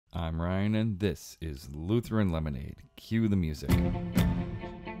I'm Ryan, and this is Lutheran Lemonade. Cue the music.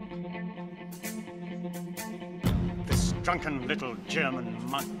 This drunken little German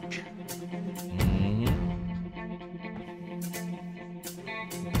monk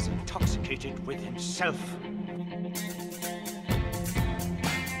is intoxicated with himself.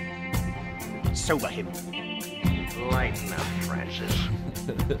 Sober him. Lighten up, Francis.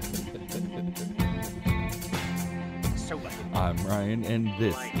 Sober him. I'm Ryan, and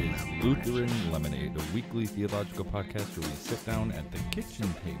this is Lutheran Lemonade, a weekly theological podcast where we sit down at the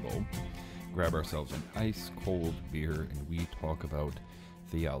kitchen table, grab ourselves an ice-cold beer, and we talk about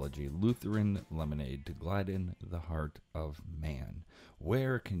theology. Lutheran Lemonade, to gladden the heart of man.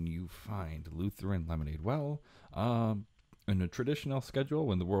 Where can you find Lutheran Lemonade? Well, in a traditional schedule,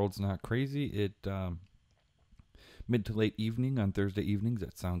 when the world's not crazy, it mid to late evening on Thursday evenings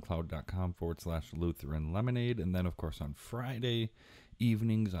at soundcloud.com/Lutheran Lemonade. And then, of course, on Friday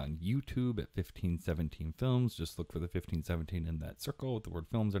evenings on YouTube at 1517 Films. Just look for the 1517 in that circle with the word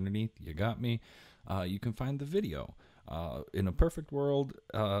films underneath. You got me. You can find the video. In a perfect world,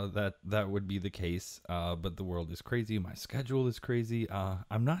 that would be the case, but the world is crazy. My schedule is crazy.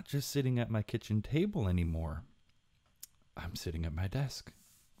 I'm not just sitting at my kitchen table anymore. I'm sitting at my desk.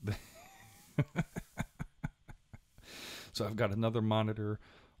 So I've got another monitor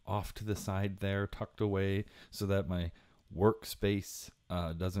off to the side there, tucked away, so that my workspace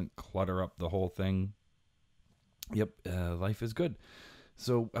doesn't clutter up the whole thing. Yep, life is good.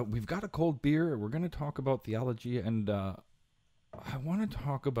 So we've got a cold beer. We're going to talk about theology, and I want to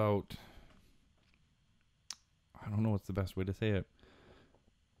talk about, I don't know what's the best way to say it.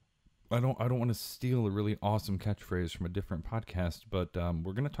 I don't want to steal a really awesome catchphrase from a different podcast, but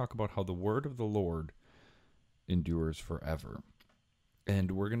we're going to talk about how the word of the Lord endures forever.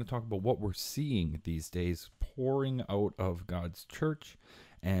 And we're going to talk about what we're seeing these days pouring out of God's church,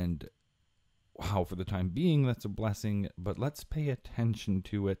 and how for the time being that's a blessing, but let's pay attention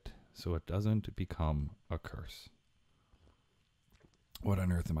to it so it doesn't become a curse. What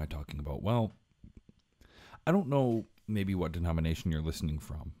on earth am I talking about? Well, I don't know maybe what denomination you're listening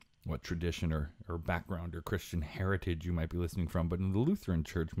from, what tradition or background or Christian heritage you might be listening from, but in the Lutheran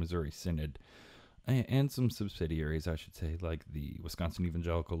Church Missouri Synod, and some subsidiaries, I should say, like the Wisconsin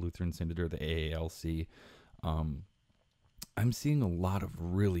Evangelical Lutheran Synod or the AALC, I'm seeing a lot of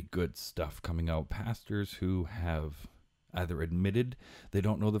really good stuff coming out. Pastors who have either admitted they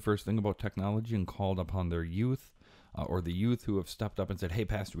don't know the first thing about technology and called upon their youth, or the youth who have stepped up and said, hey,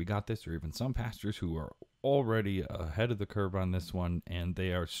 pastor, we got this, or even some pastors who are already ahead of the curve on this one, and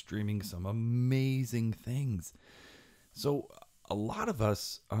they are streaming some amazing things. So a lot of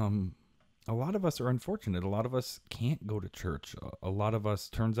us are unfortunate. A lot of us can't go to church. A lot of us,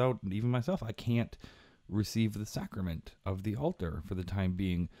 turns out, even myself, I can't receive the sacrament of the altar for the time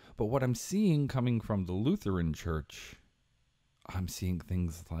being. But what I'm seeing coming from the Lutheran Church, I'm seeing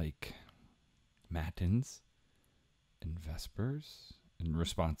things like matins and vespers and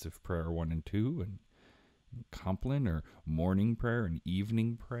responsive prayer 1 and 2 and Compline or morning prayer and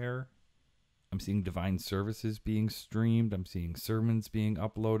evening prayer. I'm seeing divine services being streamed. I'm seeing sermons being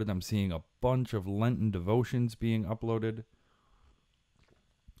uploaded. I'm seeing a bunch of Lenten devotions being uploaded.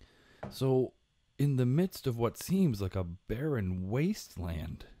 So, in the midst of what seems like a barren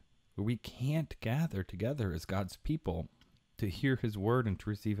wasteland, where we can't gather together as God's people to hear His word and to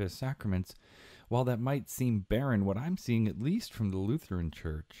receive His sacraments, while that might seem barren, what I'm seeing, at least from the Lutheran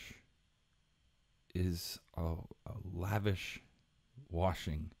Church, is a lavish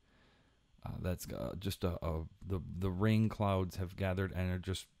washing. That's just the rain clouds have gathered and are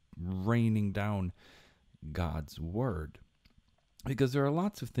just raining down God's word. Because there are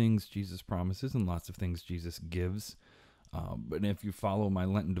lots of things Jesus promises and lots of things Jesus gives. But if you follow my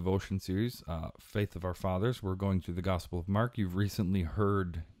Lenten devotion series, Faith of Our Fathers, we're going through the Gospel of Mark. You've recently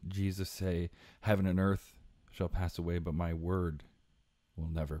heard Jesus say, heaven and earth shall pass away, but my word will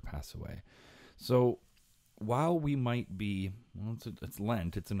never pass away. So while we might be, well, it's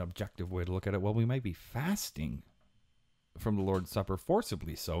Lent, it's an objective way to look at it. Well, we might be fasting from the Lord's Supper,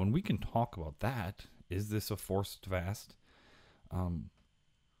 forcibly so, and we can talk about that. Is this a forced fast?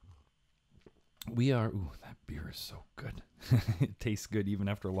 We are, that beer is so good. It tastes good even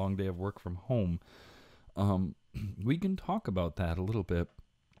after a long day of work from home. We can talk about that a little bit.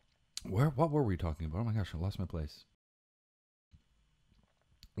 What were we talking about? Oh my gosh, I lost my place.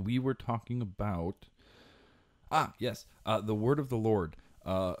 We were talking about, yes, the word of the Lord.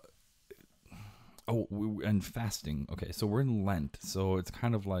 And fasting. Okay, so we're in Lent, so it's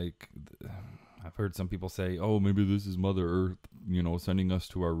kind of like, I've heard some people say, oh, maybe this is Mother Earth, sending us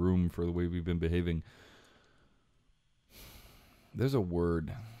to our room for the way we've been behaving. There's a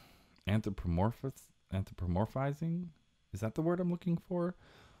word anthropomorphizing. Is that the word I'm looking for?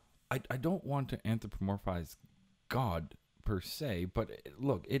 I don't want to anthropomorphize God per se, but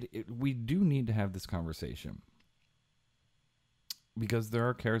look, we do need to have this conversation, because there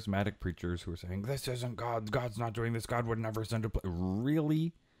are charismatic preachers who are saying, this isn't God, God's not doing this, God would never send a plague.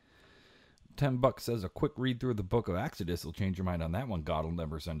 Really? $10 says a quick read through the book of Exodus will change your mind on that one. God will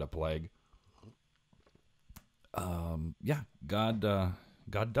never send a plague. Yeah, God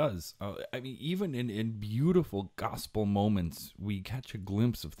does. I mean, even in beautiful gospel moments, we catch a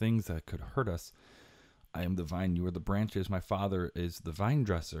glimpse of things that could hurt us. I am the vine, you are the branches. My Father is the vine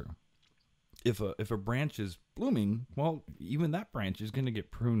dresser. If a branch is blooming, well, even that branch is going to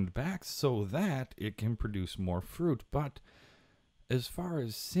get pruned back so that it can produce more fruit. But as far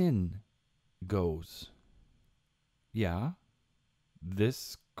as sin goes, yeah,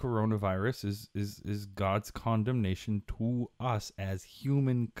 this coronavirus is God's condemnation to us as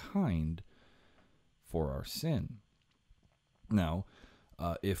humankind for our sin. Now,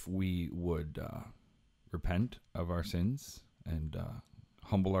 if we would repent of our sins and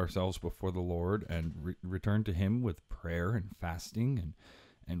humble ourselves before the Lord and return to Him with prayer and fasting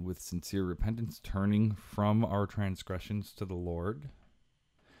and with sincere repentance, turning from our transgressions to the Lord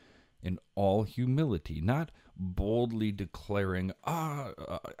in all humility, not boldly declaring,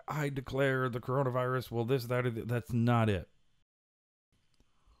 I declare the coronavirus, well, this, that, or that's not it.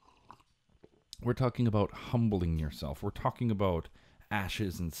 We're talking about humbling yourself. We're talking about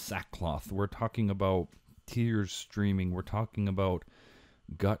ashes and sackcloth. We're talking about tears streaming. We're talking about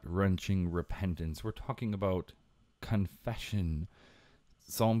gut-wrenching repentance. We're talking about confession,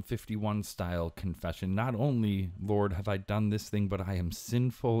 Psalm 51 style confession. Not only, Lord, have I done this thing, but I am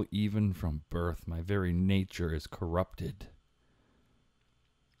sinful even from birth. My very nature is corrupted.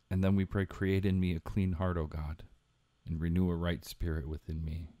 And then we pray, create in me a clean heart, O God, and renew a right spirit within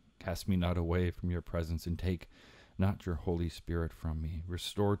me. Cast me not away from your presence, and take not your Holy Spirit from me.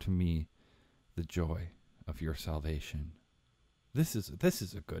 Restore to me the joy of your salvation. This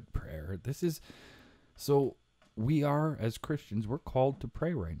is a good prayer. So we are, as Christians, we're called to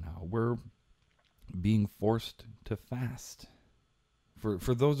pray right now. We're being forced to fast.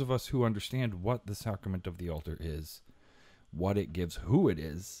 For those of us who understand what the sacrament of the altar is, what it gives, who it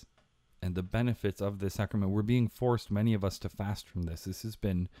is, and the benefits of this sacrament, we're being forced, many of us, to fast from this. This has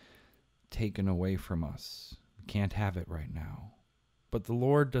been taken away from us. We can't have it right now. But the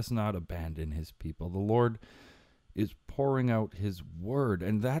Lord does not abandon His people. The Lord is pouring out His word,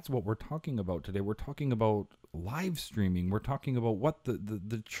 and that's what we're talking about today. We're talking about live streaming. We're talking about what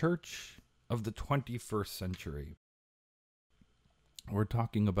the church of the 21st century. We're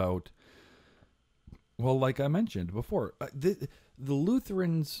talking about, well, like I mentioned before, the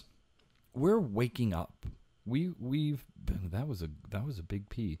Lutherans, we're waking up. We've been, that was a big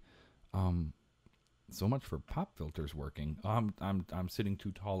P. So much for pop filters working. I'm sitting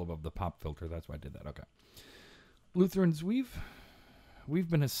too tall above the pop filter. That's why I did that. Okay. Lutherans, we've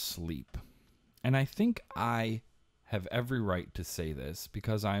been asleep. And I think I have every right to say this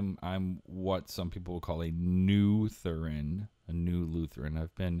because I'm what some people will call a new Lutheran.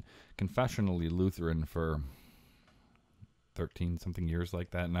 I've been confessionally Lutheran for 13 something years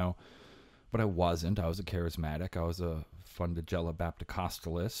like that now. But I wasn't. I was a charismatic. I was a Fundagella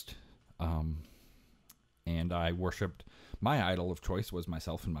Baptist-Costalist. And I worshipped, my idol of choice was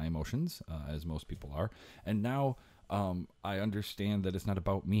myself and my emotions, as most people are. And now I understand that it's not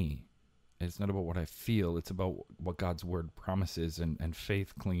about me. It's not about what I feel. It's about what God's word promises and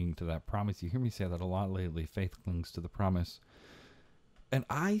faith clinging to that promise. You hear me say that a lot lately. Faith clings to the promise. And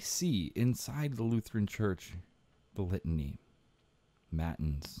I see inside the Lutheran Church the litany,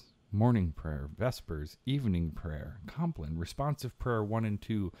 matins, morning prayer, vespers, evening prayer, compline, responsive prayer 1 and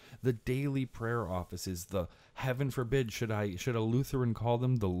 2, the daily prayer offices, the, heaven forbid, should a Lutheran call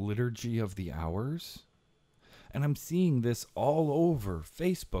them the liturgy of the hours? And I'm seeing this all over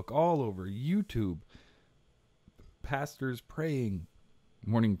Facebook, all over YouTube. Pastors praying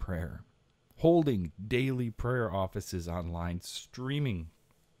morning prayer, holding daily prayer offices online, streaming.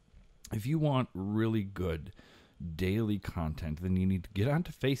 If you want really good daily content, then you need to get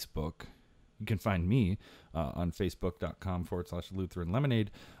onto Facebook. You can find me on facebook.com/Lutheran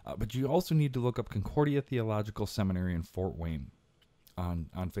Lemonade. But you also need to look up Concordia Theological Seminary in Fort Wayne on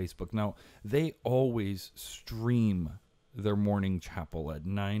Facebook. Now, they always stream their morning chapel at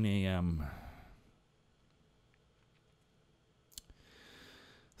 9 a.m.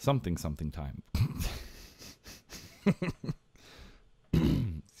 Something time.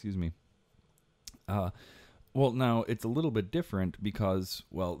 Excuse me. Well, now, it's a little bit different because,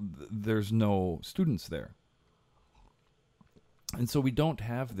 well, there's no students there. And so we don't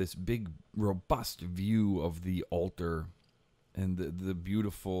have this big, robust view of the altar and the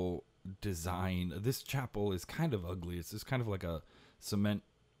beautiful design. This chapel is kind of ugly. It's just kind of like a cement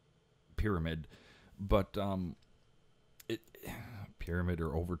pyramid, but pyramid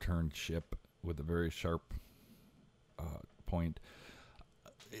or overturned ship with a very sharp point.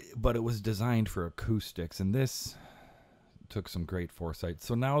 But it was designed for acoustics, and this took some great foresight.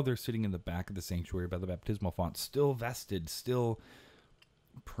 So now they're sitting in the back of the sanctuary by the baptismal font, still vested, still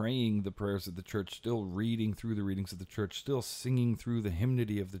praying the prayers of the church, still reading through the readings of the church, still singing through the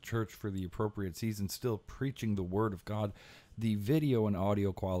hymnody of the church for the appropriate season, still preaching the word of God. The video and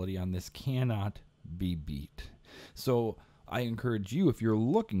audio quality on this cannot be beat. So I encourage you, if you're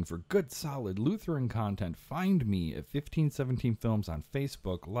looking for good, solid Lutheran content, find me at 1517 Films on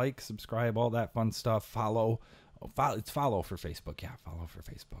Facebook. Like, subscribe, all that fun stuff. Follow. It's follow for Facebook. Yeah, follow for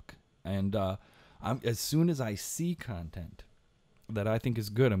Facebook. And as soon as I see content that I think is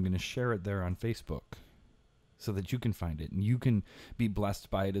good, I'm going to share it there on Facebook so that you can find it and you can be blessed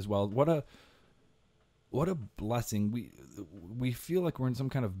by it as well. What a blessing. We feel like we're in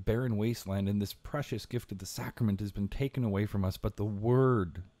some kind of barren wasteland, and this precious gift of the sacrament has been taken away from us, but the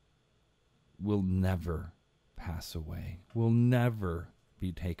word will never pass away, will never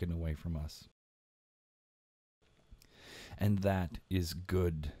be taken away from us. And that is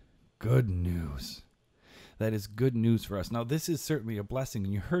good news. That is good news for us. Now, this is certainly a blessing,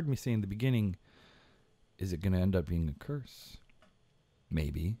 and you heard me say in the beginning, is it going to end up being a curse?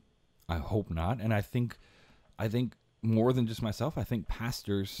 Maybe. I hope not. And I think more than just myself, I think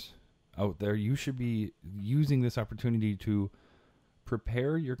pastors out there, you should be using this opportunity to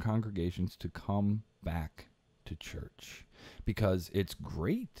prepare your congregations to come back to church, because it's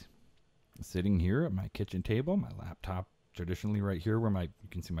great sitting here at my kitchen table, my laptop traditionally right here where you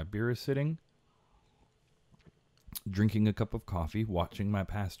can see my beer is sitting, drinking a cup of coffee, watching my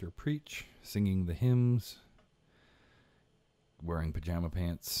pastor preach, singing the hymns, wearing pajama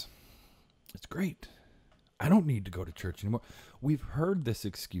pants. It's great. I don't need to go to church anymore. We've heard this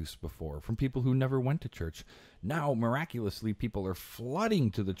excuse before from people who never went to church. Now, miraculously, people are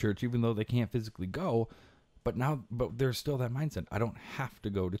flooding to the church even though they can't physically go. But there's still that mindset. I don't have to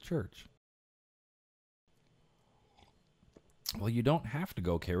go to church. Well, you don't have to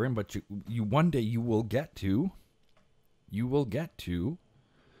go, Karen, but you one day you will get to. You will get to.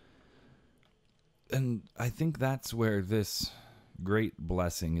 And I think that's where this great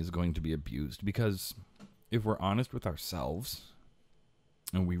blessing is going to be abused, because if we're honest with ourselves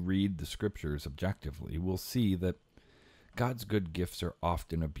and we read the scriptures objectively, we'll see that God's good gifts are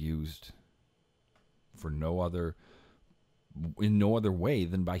often abused in no other way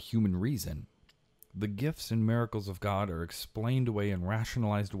than by human reason. The gifts and miracles of God are explained away and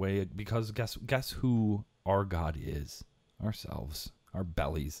rationalized away because guess who our God is? Ourselves, our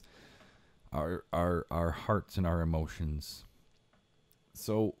bellies, our hearts and our emotions.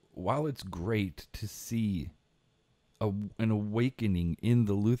 So while it's great to see an awakening in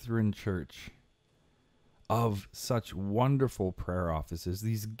the Lutheran Church of such wonderful prayer offices,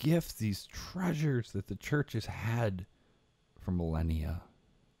 these gifts, these treasures that the church has had for millennia,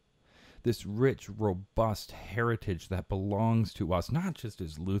 this rich, robust heritage that belongs to us, not just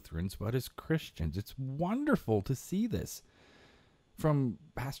as Lutherans, but as Christians. It's wonderful to see this from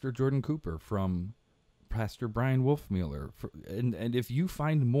Pastor Jordan Cooper, from Pastor Brian Wolfmueller, and if you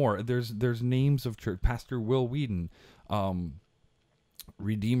find more, there's names of church. Pastor Will Whedon,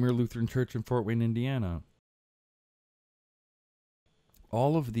 Redeemer Lutheran Church in Fort Wayne, Indiana.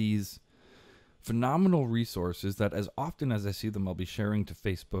 All of these phenomenal resources that, as often as I see them, I'll be sharing to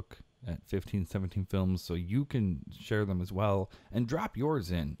Facebook at 1517 Films, so you can share them as well, and drop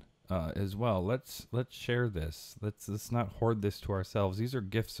yours in as well. Let's share this. Let's not hoard this to ourselves. These are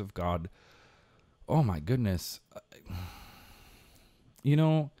gifts of God. Oh my goodness.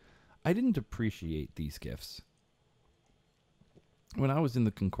 I didn't appreciate these gifts when I was in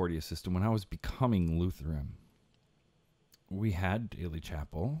the Concordia system, when I was becoming Lutheran. We had daily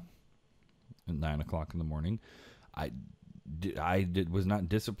chapel at 9 o'clock in the morning. I was not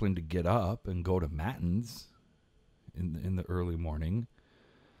disciplined to get up and go to matins in the early morning.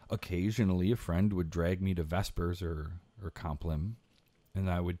 Occasionally, a friend would drag me to Vespers or Compline, and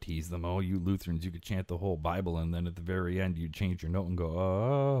I would tease them, "Oh, you Lutherans, you could chant the whole Bible, and then at the very end, you'd change your note and go,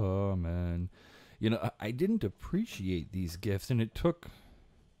 oh, man." I didn't appreciate these gifts, and it took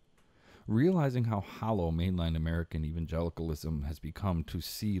realizing how hollow mainline American evangelicalism has become to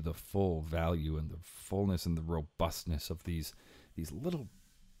see the full value and the fullness and the robustness of these little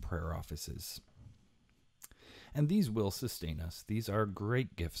prayer offices. And these will sustain us. These are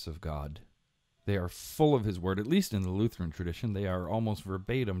great gifts of God. They are full of his word. At least in the Lutheran tradition, they are almost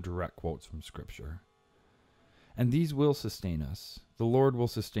verbatim direct quotes from Scripture. And these will sustain us. The Lord will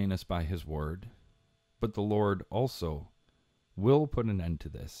sustain us by his word. But the Lord also will put an end to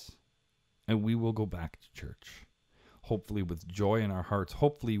this. And we will go back to church. Hopefully with joy in our hearts.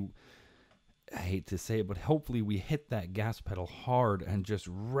 Hopefully, I hate to say it, but hopefully we hit that gas pedal hard and just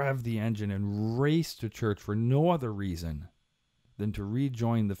rev the engine and race to church for no other reason than to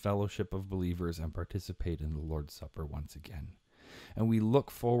rejoin the fellowship of believers and participate in the Lord's Supper once again. And we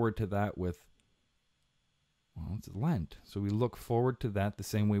look forward to that with, well, it's Lent. So we look forward to that the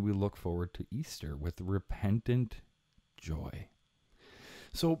same way we look forward to Easter, with repentant joy.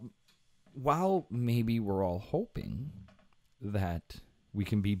 So while maybe we're all hoping that we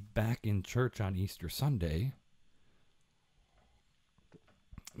can be back in church on Easter Sunday,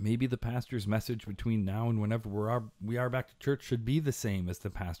 maybe the pastor's message between now and whenever we are back to church should be the same as the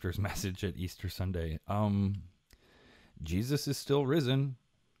pastor's message at Easter Sunday. Jesus is still risen.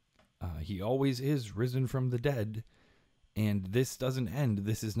 He always is risen from the dead. And this doesn't end.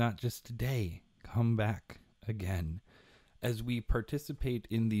 This is not just today. Come back again. As we participate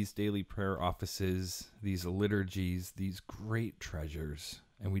in these daily prayer offices, these liturgies, these great treasures,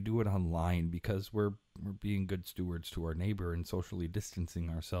 and we do it online because we're being good stewards to our neighbor and socially distancing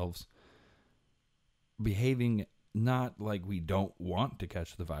ourselves, behaving not like we don't want to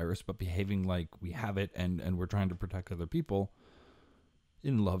catch the virus, but behaving like we have it and we're trying to protect other people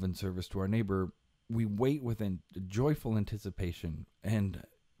in love and service to our neighbor. We wait with a joyful anticipation, and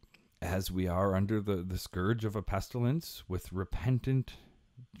as we are under the scourge of a pestilence, with repentant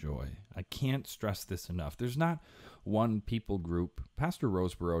joy. I can't stress this enough. There's not one people group. Pastor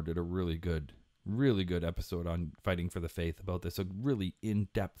Roseborough did a really good episode on Fighting for the Faith about this, a really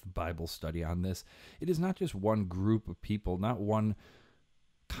in-depth Bible study on this. It is not just one group of people, not one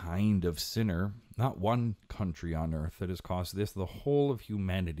kind of sinner, not one country on earth that has caused this. The whole of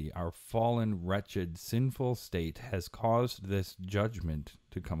humanity, our fallen, wretched, sinful state, has caused this judgment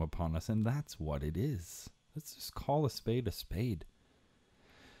to come upon us, and that's what it is. Let's just call a spade a spade.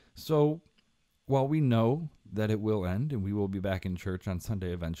 So, while we know that it will end and we will be back in church on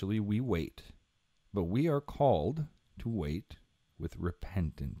Sunday eventually, we wait. But we are called to wait with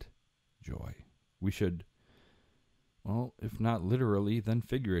repentant joy. We should, well, if not literally, then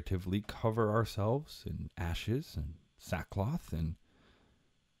figuratively, cover ourselves in ashes and sackcloth and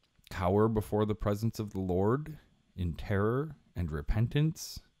cower before the presence of the Lord in terror and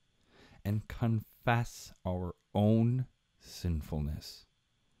repentance, and confess our own sinfulness.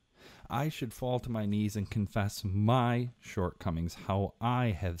 I should fall to my knees and confess my shortcomings, how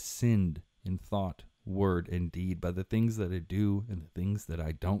I have sinned in thought, word, and deed, by the things that I do and the things that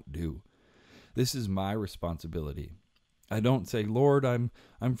I don't do. This is my responsibility. I don't say, Lord, I'm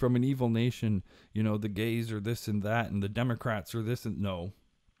from an evil nation, the gays are this and that, and the Democrats are this and... No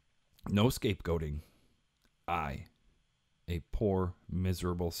scapegoating. I, a poor,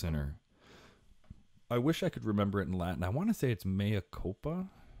 miserable sinner. I wish I could remember it in Latin. I want to say it's mea culpa.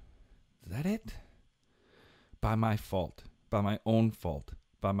 Is that it? By my fault, by my own fault,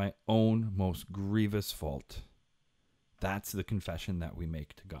 by my own most grievous fault. That's the confession that we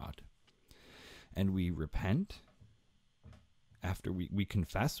make to God. And we repent. After we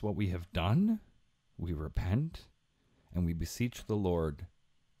confess what we have done, we repent, and we beseech the Lord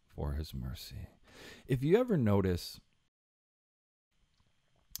for his mercy. If you ever notice,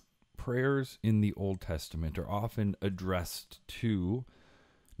 prayers in the Old Testament are often addressed to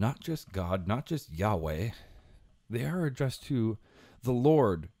not just God, not just Yahweh. They are addressed to the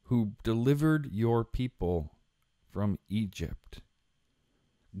Lord who delivered your people from Egypt.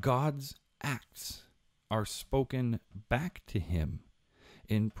 God's acts are spoken back to him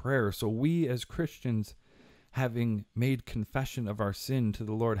in prayer. So we as Christians, having made confession of our sin to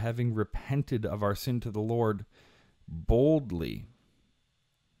the Lord, having repented of our sin to the Lord, boldly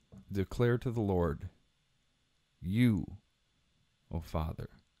declare to the Lord, you, O Father,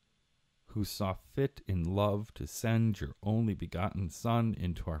 who saw fit in love to send your only begotten Son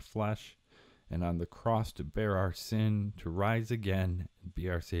into our flesh, and on the cross to bear our sin, to rise again and be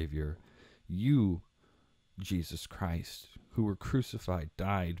our Savior, you, Jesus Christ, who were crucified,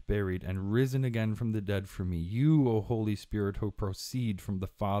 died, buried, and risen again from the dead for me, you, O Holy Spirit, who proceed from the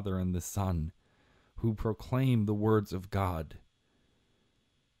Father and the Son, who proclaim the words of God.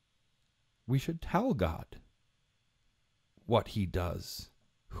 We should tell God what he does,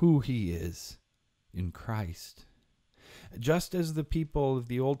 who he is in Christ. Just as the people of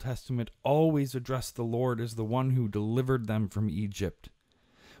the Old Testament always address the Lord as the one who delivered them from Egypt,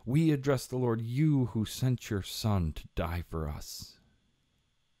 we address the Lord, you who sent your Son to die for us.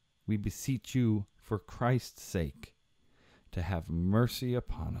 We beseech you, for Christ's sake, to have mercy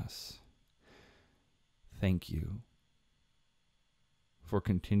upon us. Thank you for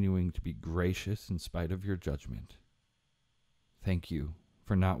continuing to be gracious in spite of your judgment. Thank you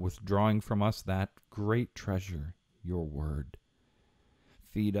for not withdrawing from us that great treasure, your word.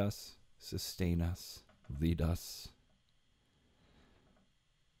 Feed us, sustain us, lead us.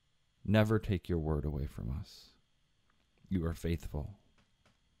 Never take your word away from us. You are faithful.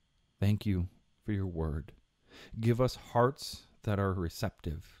 Thank you for your word. Give us hearts that are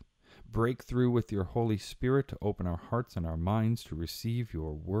receptive. Break through with your Holy Spirit to open our hearts and our minds to receive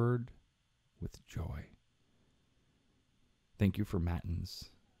your word with joy. Thank you for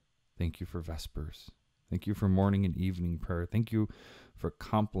matins. Thank you for vespers. Thank you for morning and evening prayer. Thank you for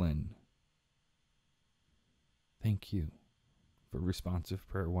Compline. Thank you for responsive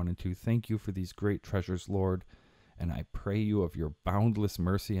prayer 1 and 2. Thank you for these great treasures, Lord. And I pray you of your boundless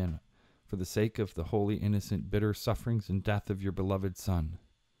mercy and for the sake of the holy, innocent, bitter sufferings and death of your beloved Son,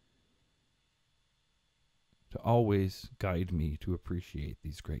 to always guide me to appreciate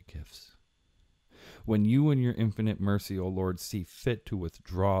these great gifts. When you in your infinite mercy, O Lord, see fit to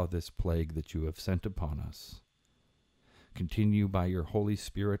withdraw this plague that you have sent upon us, continue by your Holy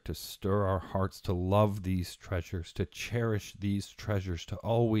Spirit to stir our hearts to love these treasures, to cherish these treasures, to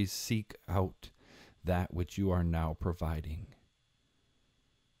always seek out that which you are now providing.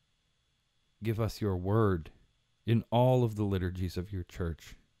 Give us your word in all of the liturgies of your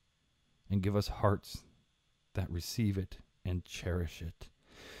church, and give us hearts that receive it and cherish it.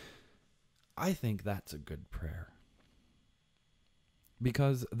 I think that's a good prayer.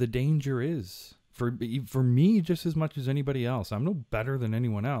 Because the danger is, for me just as much as anybody else, I'm no better than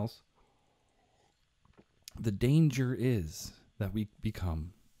anyone else. The danger is that we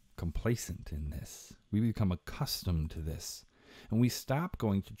become complacent in this. We become accustomed to this. And we stop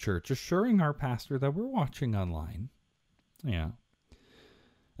going to church, assuring our pastor that we're watching online. Yeah.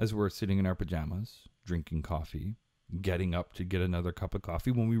 As we're sitting in our pajamas, drinking coffee, getting up to get another cup of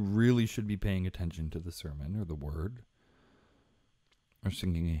coffee when we really should be paying attention to the sermon or the word, or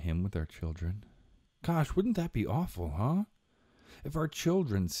singing a hymn with our children. Gosh, wouldn't that be awful, huh? If our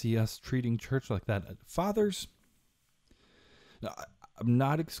children see us treating church like that. Fathers, now, I'm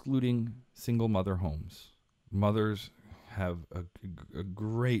not excluding single mother homes. Mothers have a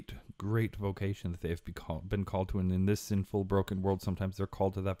great vocation that they have been called to, and in this sinful, broken world, sometimes they're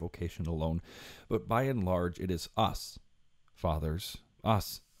called to that vocation alone. But by and large, it is us, fathers,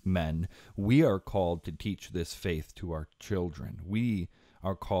 us men. We are called to teach this faith to our children. We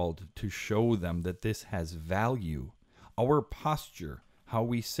are called to show them that this has value. Our posture, how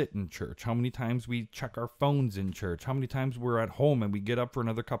we sit in church, how many times we check our phones in church, how many times we're at home and we get up for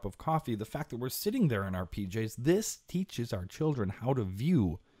another cup of coffee, the fact that we're sitting there in our PJs, this teaches our children how to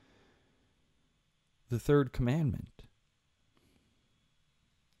view the third commandment.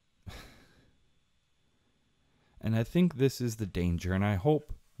 And I think this is the danger, and I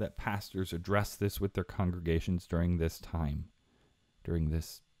hope that pastors address this with their congregations during this time, during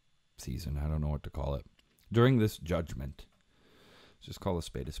this season, I don't know what to call it, during this judgment. Just call a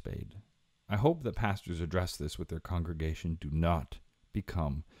spade a spade. I hope that pastors address this with their congregation. Do not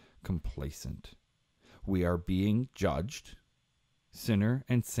become complacent. We are being judged, sinner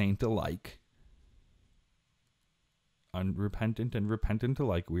and saint alike. Unrepentant and repentant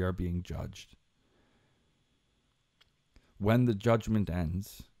alike, we are being judged. When the judgment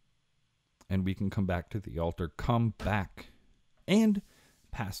ends and we can come back to the altar, come back. And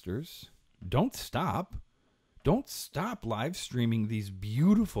pastors, don't stop. Don't stop live streaming these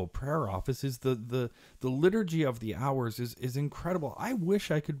beautiful prayer offices. The liturgy of the hours is incredible. I wish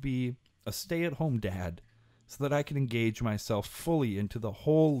I could be a stay-at-home dad so that I could engage myself fully into the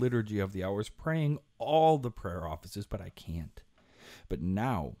whole liturgy of the hours, praying all the prayer offices, but I can't. But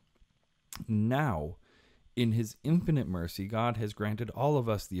now, in his infinite mercy, God has granted all of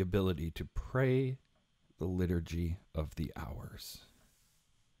us the ability to pray the liturgy of the hours.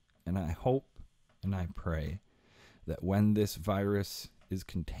 And I hope and I pray that when this virus is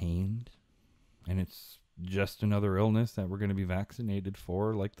contained, and it's just another illness that we're going to be vaccinated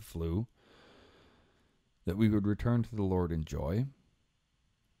for, like the flu, that we would return to the Lord in joy,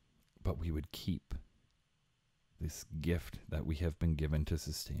 but we would keep this gift that we have been given to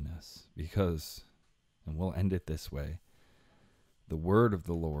sustain us. Because, and we'll end it this way, the word of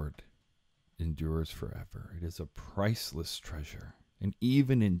the Lord endures forever. It is a priceless treasure. And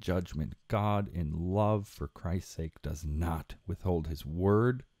even in judgment, God, in love for Christ's sake, does not withhold his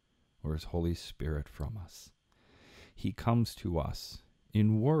word or his Holy Spirit from us. He comes to us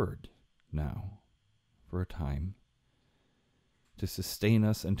in word now for a time to sustain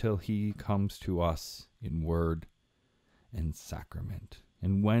us until he comes to us in word and sacrament.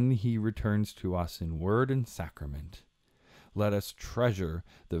 And when he returns to us in word and sacrament, let us treasure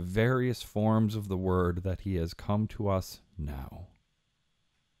the various forms of the word that he has come to us now.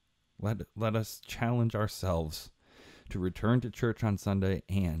 Let us challenge ourselves to return to church on Sunday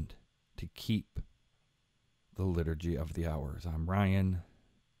and to keep the Liturgy of the Hours. I'm Ryan,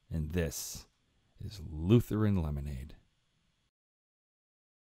 and this is Lutheran Lemonade.